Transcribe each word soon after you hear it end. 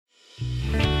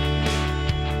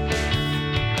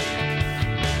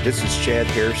This is Chad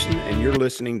Harrison, and you're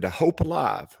listening to Hope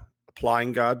Alive,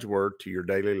 applying God's Word to your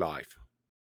daily life.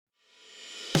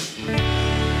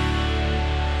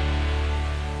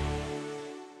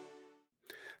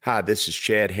 Hi, this is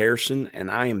Chad Harrison, and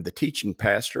I am the teaching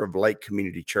pastor of Lake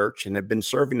Community Church and have been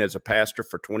serving as a pastor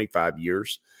for 25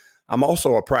 years. I'm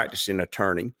also a practicing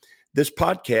attorney. This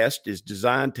podcast is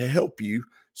designed to help you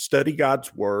study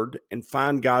God's Word and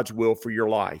find God's will for your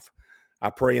life. I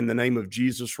pray in the name of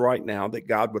Jesus right now that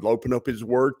God would open up His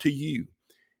Word to you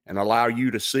and allow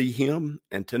you to see Him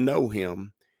and to know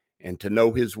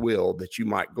His will, that you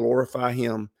might glorify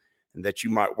Him and that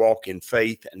you might walk in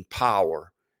faith and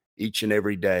power each and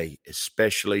every day,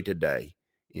 especially today,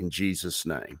 in Jesus'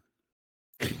 name.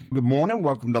 Good morning.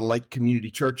 Welcome to Lake Community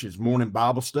Church's morning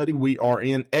Bible study. We are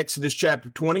in Exodus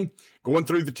chapter 20, going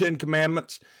through the 10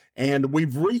 commandments, and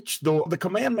we've reached the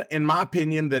commandment, in my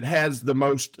opinion, that has the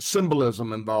most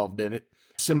symbolism involved in it.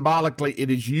 Symbolically, it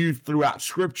is used throughout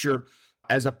Scripture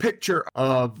as a picture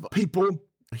of people,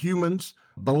 humans,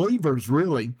 believers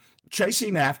really,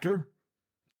 chasing after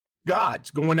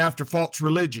gods, going after false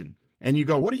religion. And you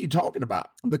go, what are you talking about?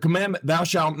 The commandment, thou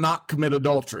shalt not commit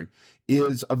adultery,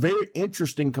 is a very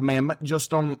interesting commandment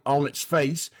just on its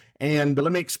face. And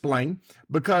let me explain,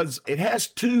 because it has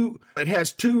two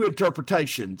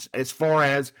interpretations as far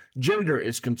as gender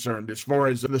is concerned, as far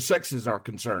as the sexes are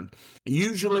concerned.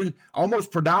 Usually,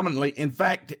 almost predominantly, in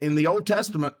fact, in the Old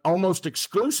Testament, almost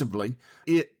exclusively,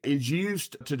 it is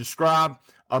used to describe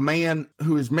a man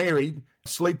who is married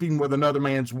sleeping with another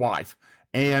man's wife.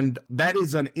 And that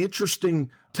is an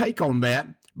interesting take on that,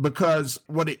 because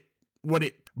what it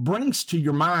brings to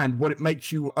your mind, what it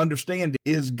makes you understand,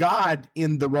 is God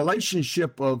in the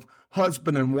relationship of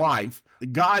husband and wife.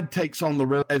 God takes on the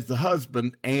role as the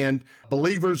husband, and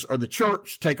believers or the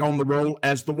church take on the role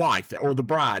as the wife or the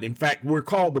bride. In fact, we're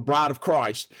called the bride of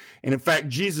Christ. And in fact,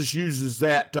 Jesus uses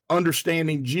that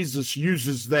understanding. Jesus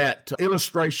uses that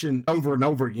illustration over and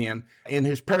over again in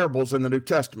his parables in the New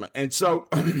Testament. And so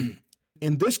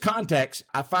in this context,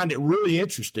 I find it really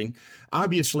interesting.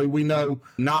 Obviously, we know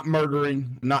not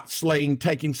murdering, not slaying,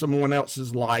 taking someone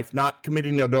else's life, not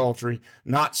committing adultery,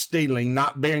 not stealing,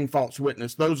 not bearing false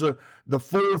witness. Those are the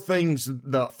four things,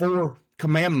 the four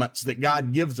commandments that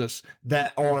God gives us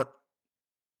that are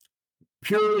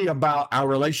purely about our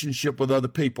relationship with other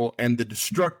people and the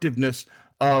destructiveness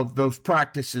of those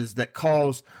practices that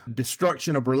cause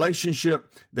destruction of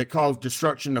relationship, that cause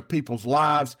destruction of people's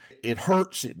lives. It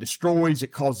hurts, it destroys,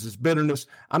 it causes bitterness.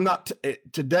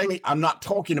 Today, I'm not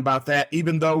talking about that,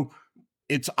 even though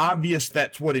it's obvious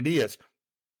that's what it is.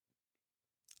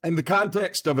 In the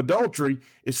context of adultery,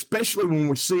 especially when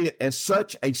we see it as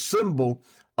such a symbol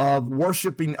of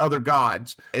worshiping other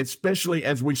gods, especially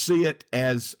as we see it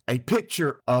as a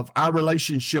picture of our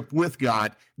relationship with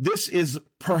God, this is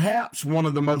perhaps one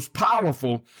of the most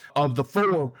powerful of the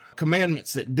four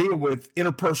commandments that deal with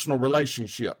interpersonal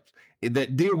relationships,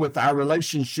 that deal with our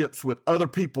relationships with other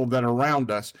people that are around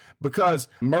us, because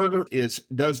murder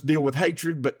does deal with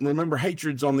hatred, but remember,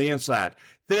 hatred's on the inside.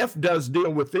 Theft does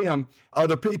deal with them,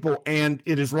 other people, and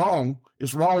it is wrong.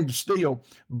 It's wrong to steal,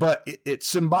 but its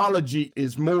symbology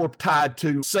is more tied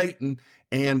to Satan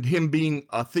and him being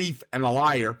a thief and a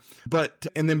liar.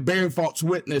 And then bearing false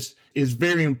witness is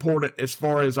very important as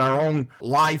far as our own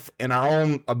life and our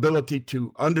own ability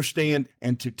to understand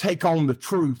and to take on the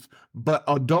truth. But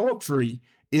adultery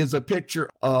is a picture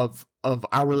of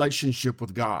our relationship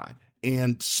with God.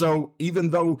 And so even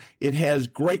though it has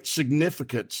great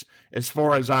significance as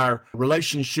far as our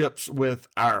relationships with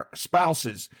our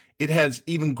spouses, it has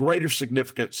even greater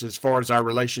significance as far as our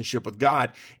relationship with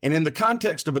God. And in the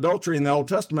context of adultery in the Old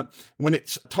Testament, when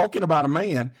it's talking about a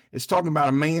man, it's talking about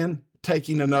a man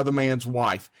taking another man's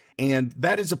wife. And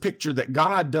that is a picture that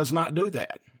God does not do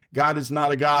that. God is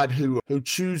not a God who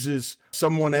chooses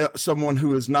someone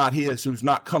who is not his, who's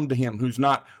not come to him, who's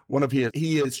not one of his.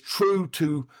 He is true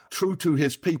to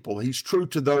his people. He's true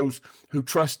to those who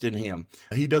trust in him.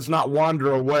 He does not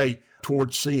wander away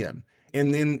towards sin.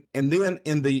 And then in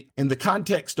the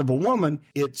context of a woman,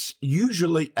 it's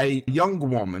usually a young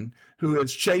woman who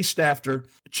is chased after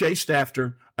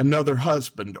another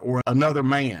husband or another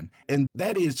man. And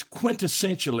that is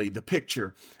quintessentially the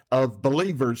picture of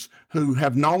believers who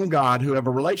have known God, who have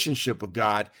a relationship with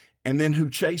God, and then who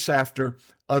chase after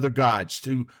other gods,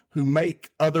 who make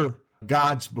other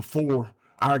gods before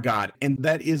our God. And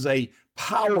that is a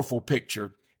powerful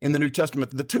picture in the New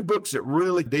Testament. The two books that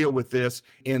really deal with this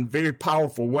in very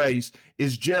powerful ways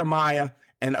is Jeremiah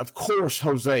and, of course,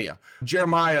 Hosea.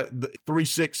 Jeremiah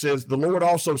 3:6 says, "The Lord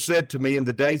also said to me in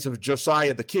the days of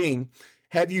Josiah the king,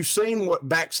 have you seen what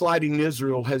backsliding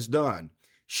Israel has done?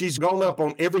 She's gone up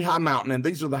on every high mountain, and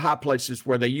these are the high places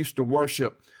where they used to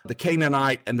worship the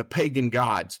Canaanite and the pagan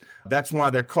gods. That's why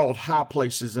they're called high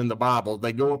places in the Bible.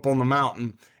 They go up on the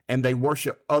mountain and they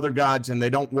worship other gods, and they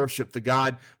don't worship the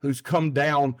God who's come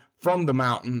down from the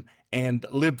mountain and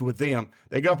lived with them.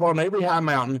 They go up on every high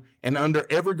mountain and under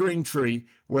every green tree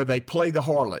where they play the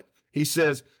harlot. He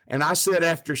says, and I said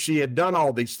after she had done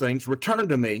all these things, return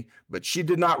to me, but she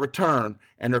did not return,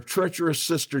 and her treacherous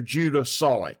sister Judah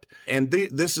saw it. And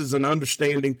this is an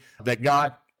understanding that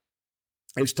God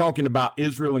is talking about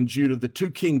Israel and Judah, the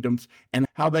two kingdoms, and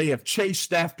how they have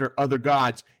chased after other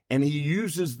gods. And he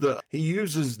uses the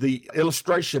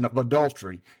illustration of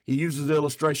adultery. He uses the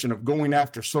illustration of going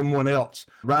after someone else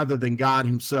rather than God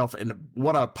himself. And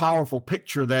what a powerful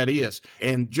picture that is.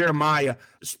 And Jeremiah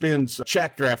spends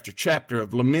chapter after chapter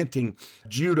of lamenting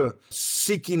Judah,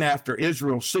 seeking after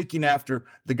Israel, seeking after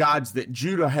the gods that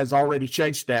Judah has already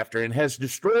chased after and has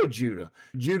destroyed Judah.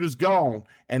 Judah's gone.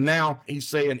 And now he's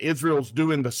saying Israel's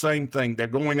doing the same thing. They're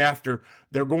going after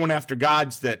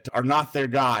gods that are not their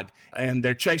God, and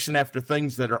they're chasing after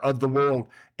things that are of the world,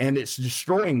 and it's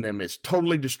destroying them. It's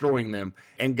totally destroying them.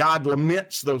 And God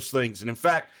laments those things. And in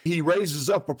fact, he raises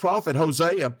up a prophet,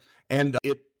 Hosea, and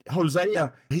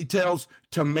Hosea, he tells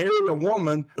to marry a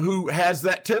woman who has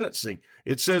that tendency.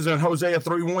 It says in Hosea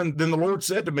 3:1, then the Lord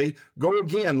said to me, go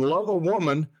again, love a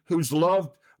woman who's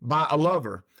loved by a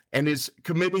lover and is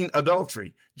committing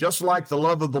adultery, just like the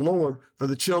love of the Lord for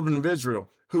the children of Israel,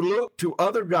 who look to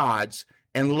other gods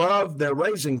and love their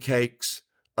raisin cakes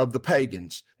of the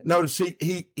pagans. Notice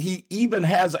he even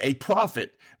has a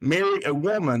prophet marry a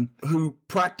woman who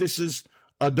practices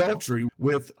adultery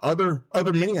with other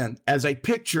men as a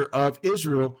picture of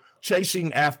Israel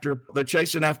chasing after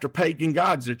pagan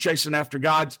gods. They're chasing after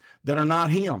gods that are not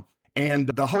him. And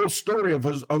the whole story of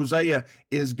Hosea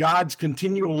is God's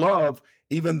continual love,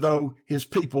 even though his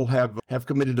people have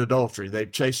committed adultery.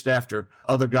 They've chased after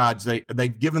other gods.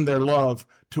 They've given their love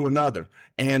to another.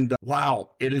 And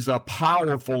wow, it's a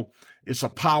powerful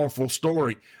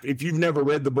story. If you've never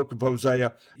read the book of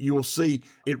Hosea, you will see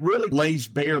it really lays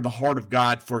bare the heart of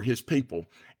God for his people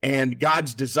and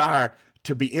God's desire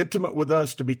to be intimate with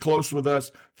us, to be close with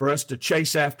us, for us to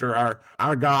chase after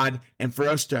our God, and for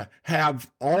us to have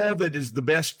all that is the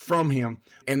best from him.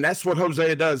 And that's what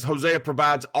Hosea does. Hosea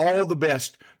provides all the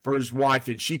best for his wife,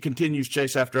 and she continues to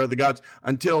chase after other gods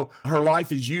until her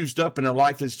life is used up and her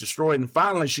life is destroyed. And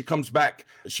finally she comes back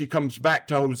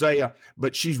to Hosea,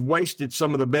 but she's wasted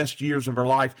some of the best years of her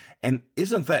life. And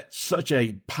isn't that such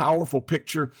a powerful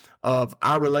picture of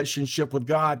our relationship with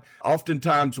God?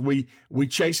 Oftentimes we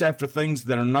chase after things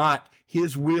that are not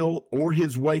his will or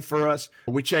his way for us.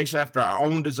 We chase after our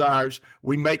own desires.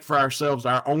 We make for ourselves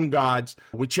our own gods.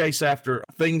 We chase after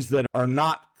things that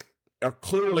are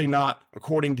clearly not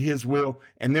according to his will.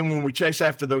 And then when we chase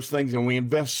after those things and we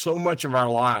invest so much of our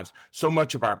lives, so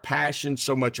much of our passion,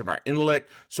 so much of our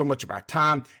intellect, so much of our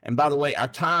time. And by the way, our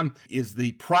time is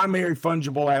the primary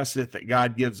fungible asset that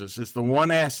God gives us. It's the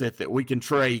one asset that we can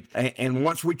trade. And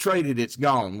once we trade it, it's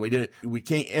gone. We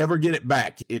can't ever get it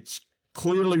back.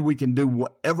 Clearly, we can do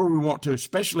whatever we want to,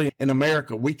 especially in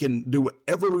America. We can do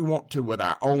whatever we want to with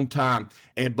our own time.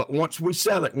 But once we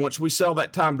sell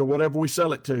that time to whatever we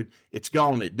sell it to, it's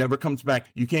gone. It never comes back.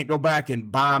 You can't go back and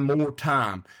buy more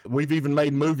time. We've even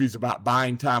made movies about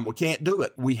buying time. We can't do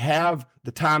it. We have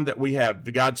the time that we have.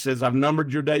 God says, I've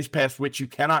numbered your days past which you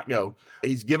cannot go.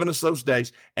 He's given us those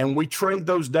days, and we trade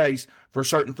those days for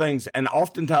certain things. And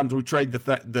oftentimes we trade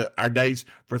our days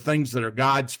for things that are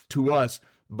God's to us,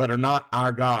 but are not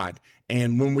our God.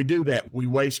 And when we do that, we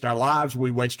waste our lives,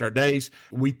 we waste our days.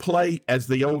 We play, as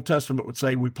the Old Testament would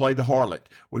say, we play the harlot.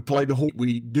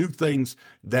 We do things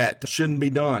that shouldn't be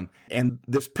done. And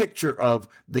this picture of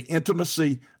the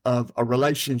intimacy of a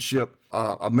relationship,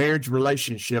 a marriage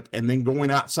relationship, and then going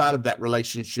outside of that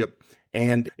relationship,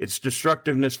 and its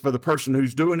destructiveness for the person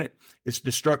who's doing it, its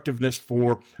destructiveness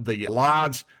for the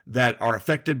lives that are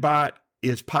affected by it,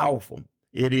 is powerful.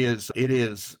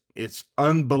 It's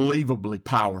unbelievably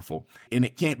powerful, and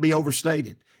it can't be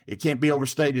overstated. It can't be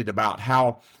overstated about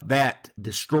how that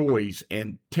destroys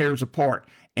and tears apart.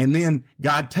 And then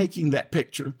God taking that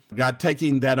picture, God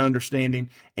taking that understanding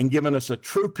and giving us a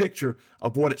true picture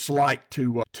of what it's like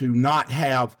to not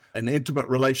have an intimate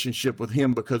relationship with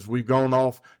him because we've gone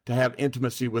off to have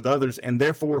intimacy with others, and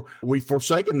therefore we've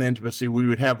forsaken the intimacy we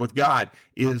would have with God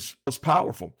is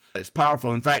powerful. It's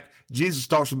powerful. In fact, Jesus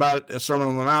talks about it at Sermon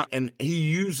on the Mount, and he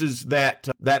uses that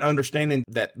understanding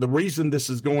that the reason this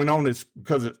is going on is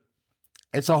because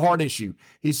it's a hard issue.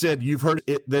 He said, you've heard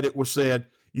that it was said,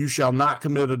 you shall not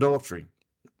commit adultery.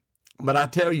 But I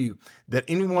tell you that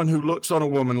anyone who looks on a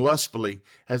woman lustfully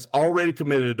has already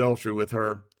committed adultery with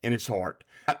her in his heart.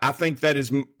 I think that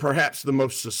is perhaps the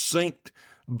most succinct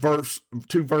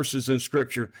two verses in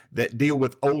Scripture that deal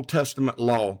with Old Testament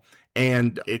law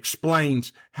and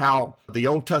explains how the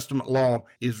Old Testament law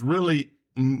is really,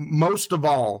 most of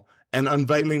all, an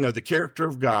unveiling of the character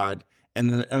of God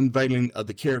and an unveiling of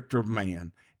the character of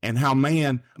man. And how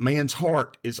man's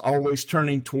heart is always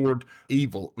turning toward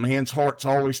evil. Man's heart's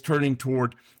always turning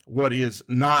toward what is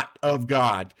not of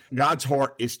God. God's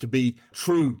heart is to be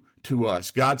true to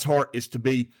us. God's heart is to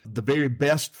be the very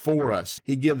best for us.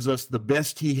 He gives us the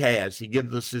best he has. He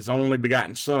gives us his only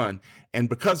begotten son. And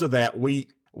because of that, we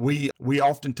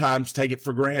oftentimes take it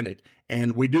for granted.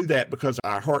 And we do that because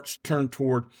our hearts turn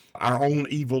toward our own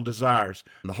evil desires.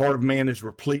 The heart of man is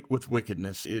replete with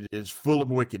wickedness. It is full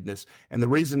of wickedness. And the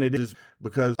reason it is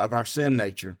because of our sin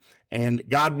nature. And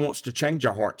God wants to change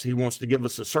our hearts. He wants to give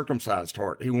us a circumcised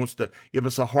heart. He wants to give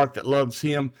us a heart that loves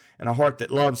him and a heart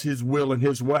that loves his will and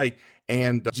his way.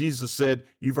 And Jesus said,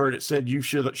 you've heard it said, you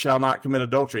shall not commit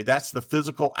adultery. That's the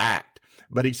physical act.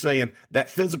 But he's saying that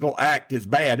physical act is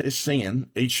bad. It's sin.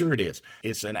 Sure it is.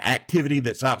 It's an activity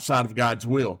that's outside of God's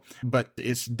will, but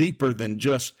it's deeper than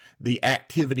just the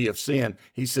activity of sin.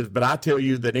 He says, but I tell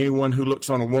you that anyone who looks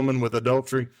on a woman with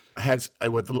adultery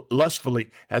lustfully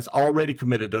has already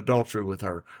committed adultery with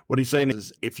her. What he's saying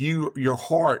is if your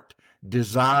heart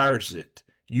desires it,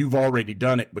 you've already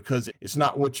done it, because it's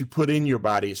not what you put in your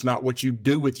body. It's not what you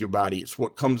do with your body. It's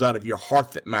what comes out of your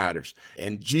heart that matters.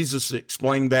 And Jesus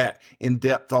explained that in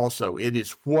depth also. It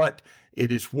is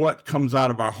what comes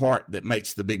out of our heart that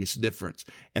makes the biggest difference.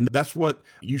 And that's what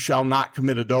you shall not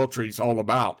commit adultery is all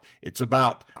about. It's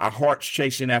about our hearts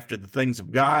chasing after the things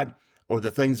of God or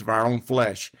the things of our own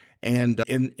flesh. And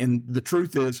the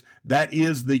truth is that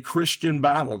is the Christian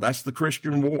battle. That's the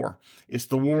Christian war. It's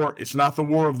the war. It's not the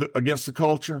war against the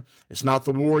culture. It's not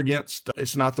the war against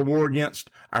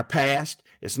our past.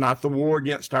 It's not the war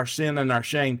against our sin and our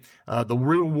shame. The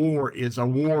real war is a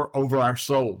war over our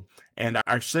soul. And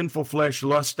our sinful flesh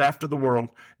lusts after the world,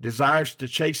 desires to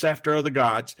chase after other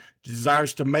gods,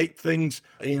 desires to make things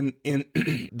in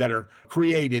that are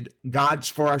created gods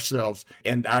for ourselves.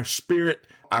 And our spirit,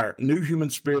 our new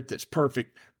human spirit that's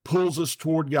perfect, pulls us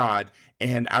toward God,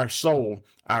 and our soul,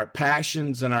 our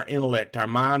passions and our intellect, our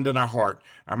mind and our heart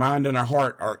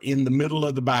are in the middle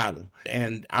of the battle.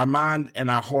 And our mind and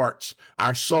our hearts,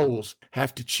 our souls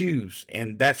have to choose.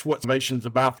 And that's what salvation's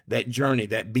about, that journey,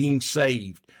 that being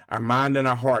saved, our mind and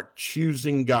our heart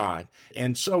choosing God.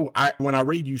 And so when I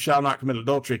read you shall not commit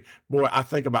adultery, boy, I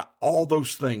think about all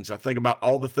those things. I think about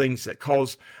all the things that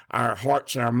cause our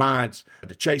hearts and our minds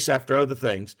to chase after other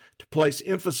things, to place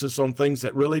emphasis on things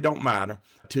that really don't matter,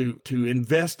 to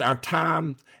invest our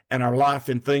time and our life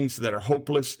in things that are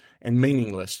hopeless and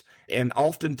meaningless. And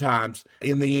oftentimes,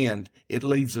 in the end, it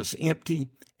leaves us empty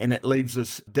and it leaves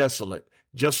us desolate,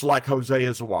 just like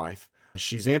Hosea's wife.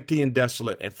 She's empty and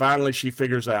desolate. And finally, she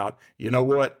figures out, you know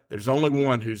what? There's only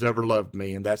one who's ever loved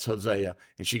me, and that's Hosea.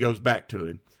 And she goes back to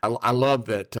him. I love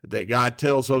that God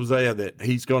tells Hosea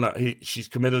that she's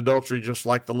committed adultery, just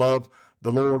like the Lord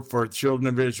for the children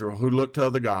of Israel who look to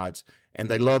other gods. And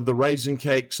they love the raisin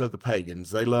cakes of the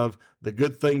pagans. They love the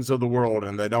good things of the world,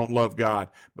 and they don't love God.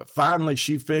 But finally,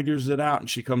 she figures it out, and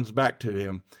she comes back to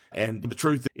him. And the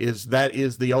truth is that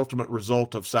is the ultimate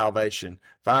result of salvation.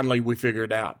 Finally, we figure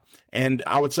it out. And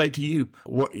I would say to you,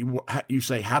 what you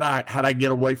say, how'd I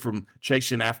get away from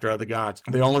chasing after other gods?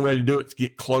 The only way to do it is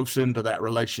get close into that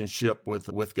relationship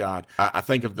with God. I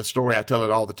think of the story. I tell it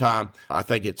all the time. I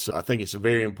think it's a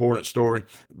very important story.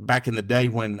 Back in the day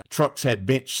when trucks had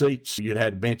bench seats, you'd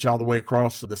had a bench all the way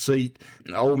across the seat.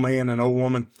 An old man and an old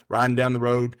woman riding down the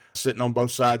road, sitting on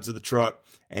both sides of the truck,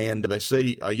 and they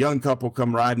see a young couple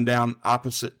come riding down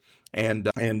opposite. And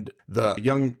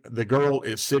the girl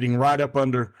is sitting right up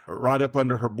under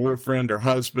her boyfriend or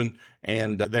husband,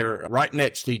 and they're right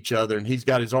next to each other, and he's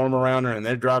got his arm around her, and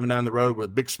they're driving down the road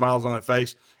with big smiles on their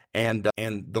face. And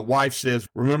the wife says,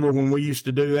 "Remember when we used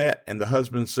to do that?" And the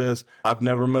husband says, "I've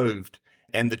never moved."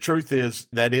 And the truth is,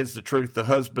 that is the truth. The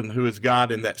husband, who is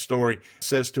God in that story,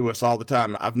 says to us all the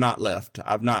time, "I've not left.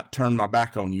 I've not turned my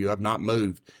back on you. I've not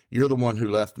moved. You're the one who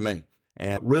left me."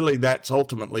 And really, that's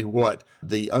ultimately what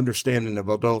the understanding of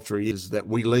adultery is, that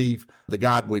we leave the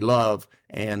God we love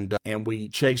and we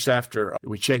chase after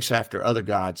other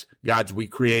gods we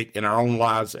create in our own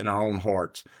lives and our own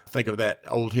hearts. Think of that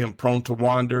old hymn, "Prone to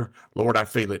wander, Lord, I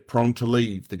feel it, prone to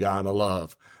leave the God I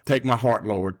love. Take my heart,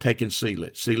 Lord, take and seal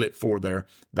it for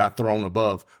thy throne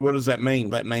above." What does that mean?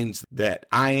 That means that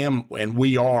I am and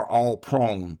we are all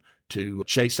prone to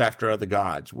chase after other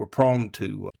gods. We're prone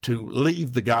to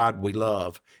leave the God we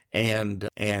love. And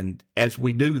as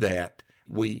we do that,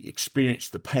 we experience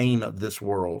the pain of this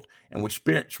world, and we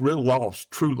experience real loss,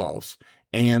 true loss.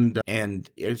 And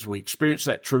as we experience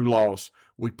that true loss,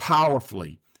 we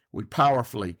powerfully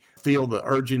feel the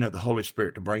urging of the Holy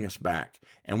Spirit to bring us back.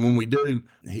 And when we do,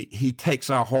 he takes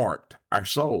our heart, our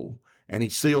soul, and he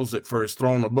seals it for his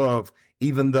throne above,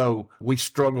 even though we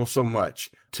struggle so much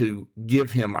to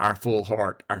give him our full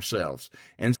heart ourselves.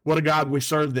 And what a God we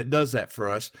serve that does that for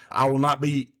us. I will not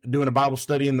be doing a Bible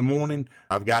study in the morning.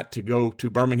 I've got to go to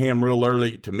Birmingham real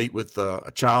early to meet with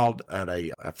a child at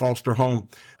a foster home.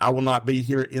 I will not be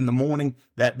here in the morning.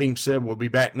 That being said, we'll be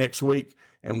back next week,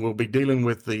 and we'll be dealing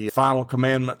with the final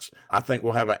commandments. I think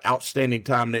we'll have an outstanding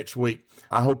time next week.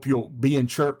 I hope you'll be in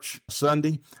church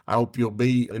Sunday. I hope you'll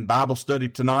be in Bible study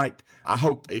tonight. I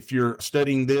hope if you're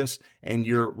studying this and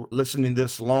you're listening to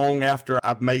this long after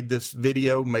I've made this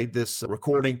video, made this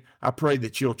recording, I pray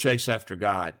that you'll chase after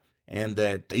God, and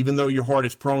that even though your heart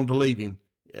is prone to leave him,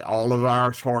 all of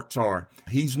our hearts are.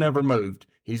 He's never moved.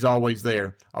 He's always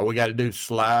there. All we got to do is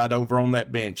slide over on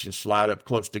that bench and slide up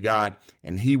close to God,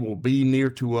 and he will be near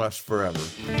to us forever.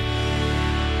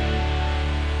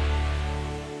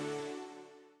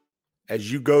 As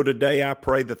you go today, I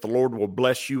pray that the Lord will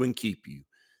bless you and keep you,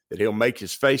 that he'll make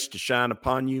his face to shine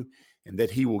upon you, and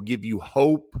that he will give you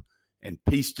hope and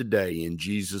peace today in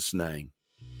Jesus' name.